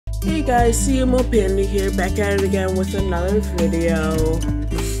Hey guys, CMO Panda here, back at it again with another video.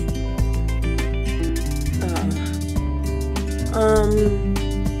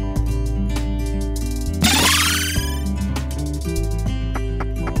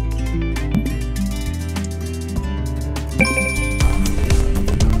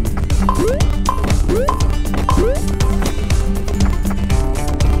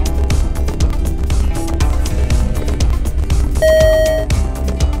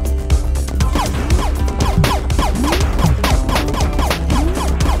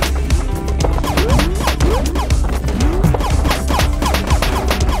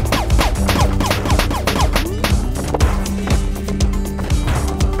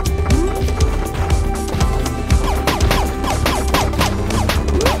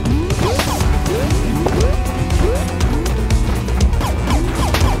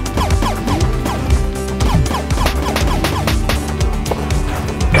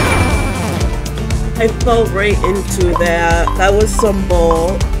 I fell right into that. That was some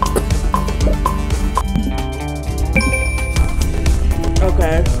bull.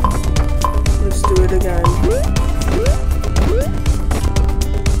 Okay. Let's do it again.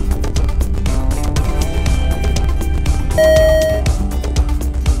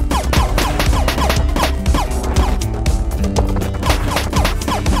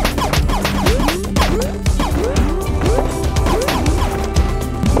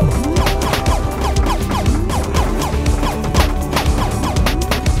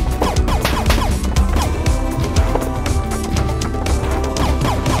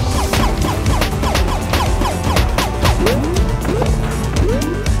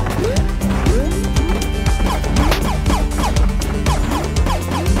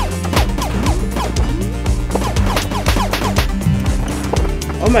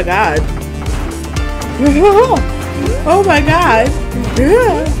 Oh my god. Oh my god.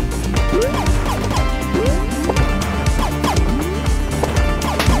 Yeah.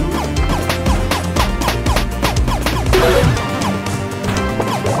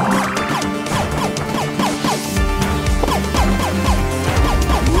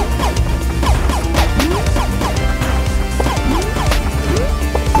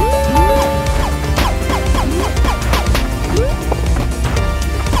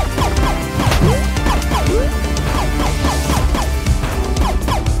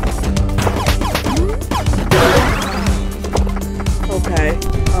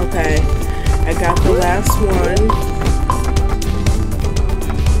 Okay, I got the last one.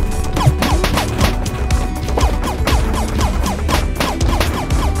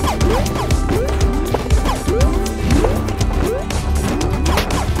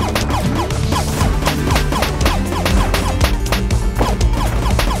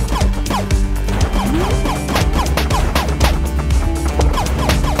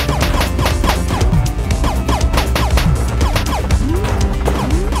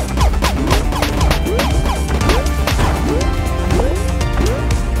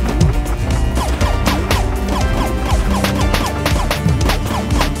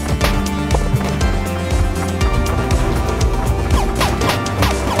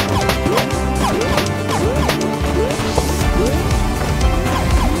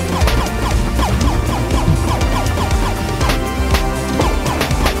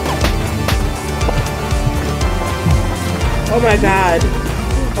 Oh my god.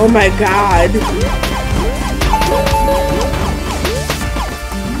 Oh my god.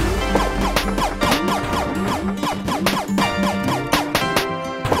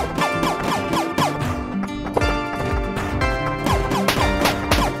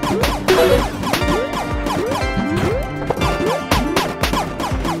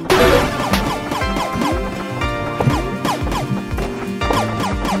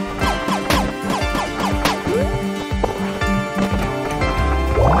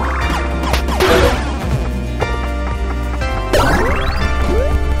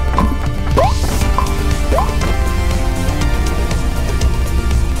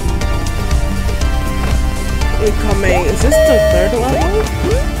 Incoming. Is this the third level?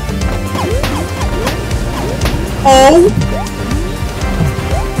 Oh!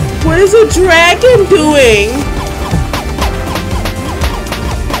 What is a dragon doing?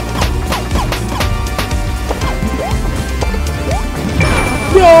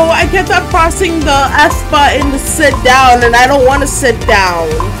 Yo, I kept on pressing the F button to sit down and I don't want to sit down.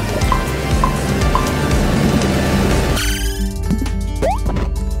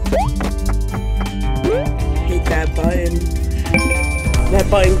 That button. That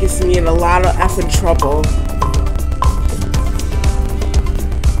button gets me in a lot of effing trouble.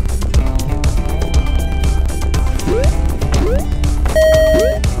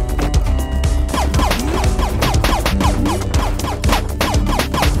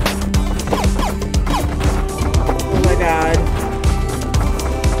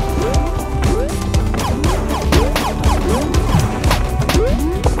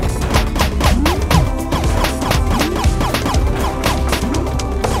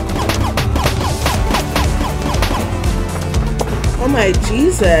 my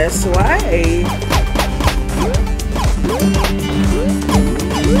Jesus, why?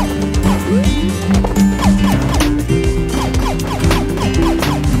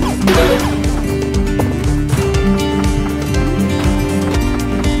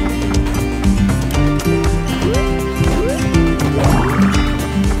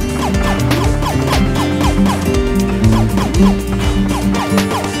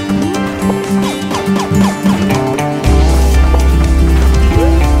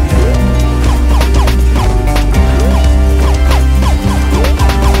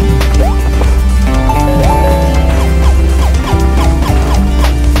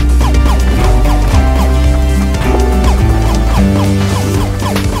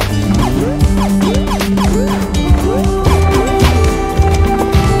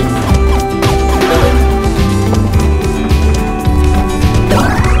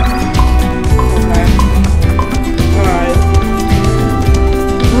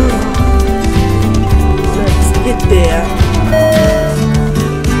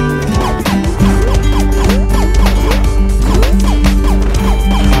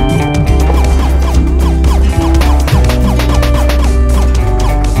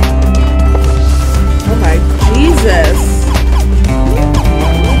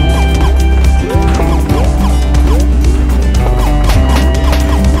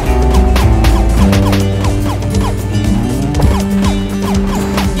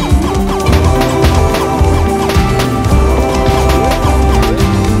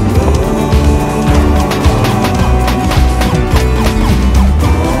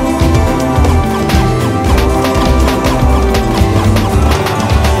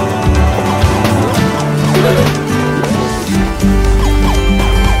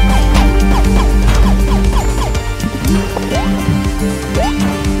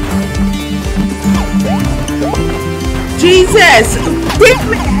 Jesus!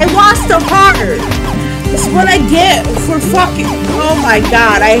 Damn it! I lost a heart! This is what I get for fucking... Oh my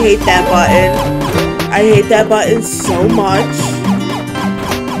god, I hate that button. I hate that button so much.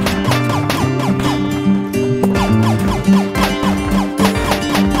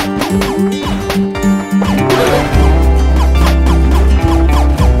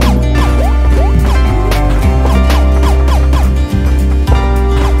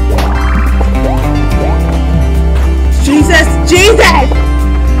 Jesus!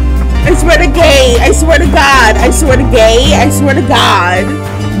 I swear to gay. I swear to God. I swear to gay. I swear to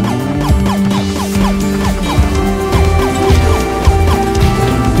God.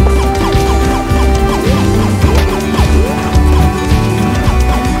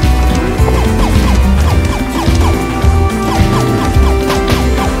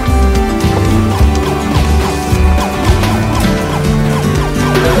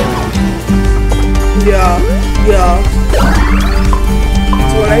 Yeah.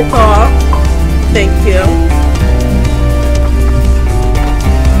 That's what I thought. Thank you.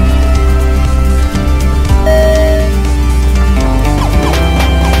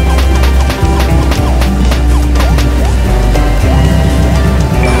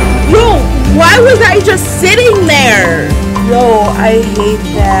 Yo, why was I just sitting there? Yo, I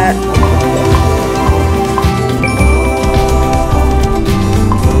hate that.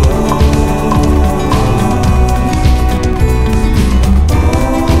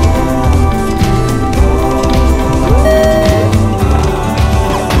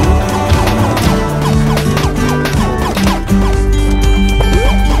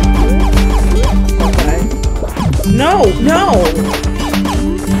 No!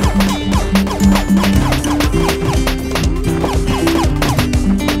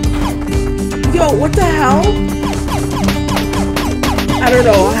 Yo, what the hell? I don't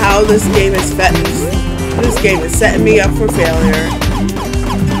know how this game is This game is setting me up for failure.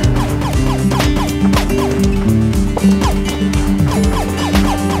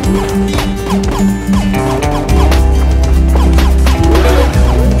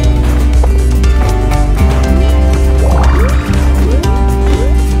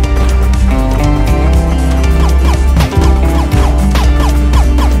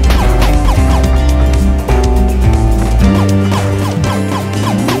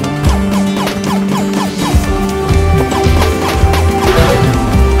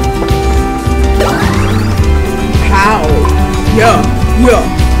 Yeah.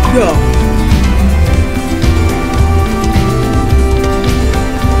 Come on.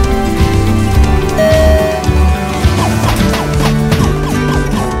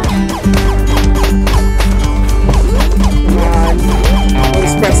 I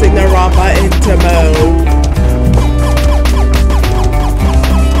was pressing the wrong button to move.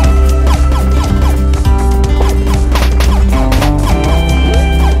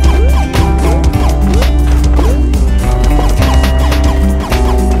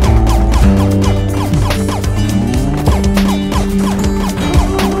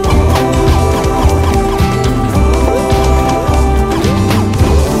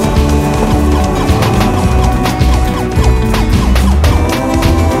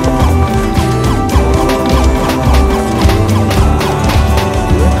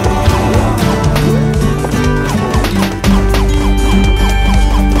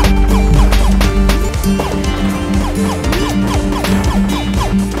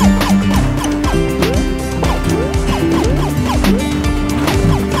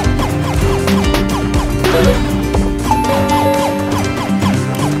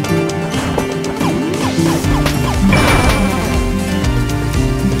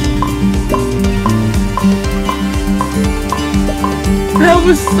 That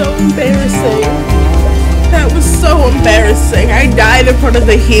was so embarrassing. That was so embarrassing. I died in front of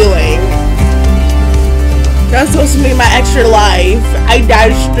the healing. That's supposed to be my extra life. I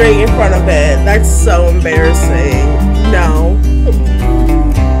died straight in front of it. That's so embarrassing. No.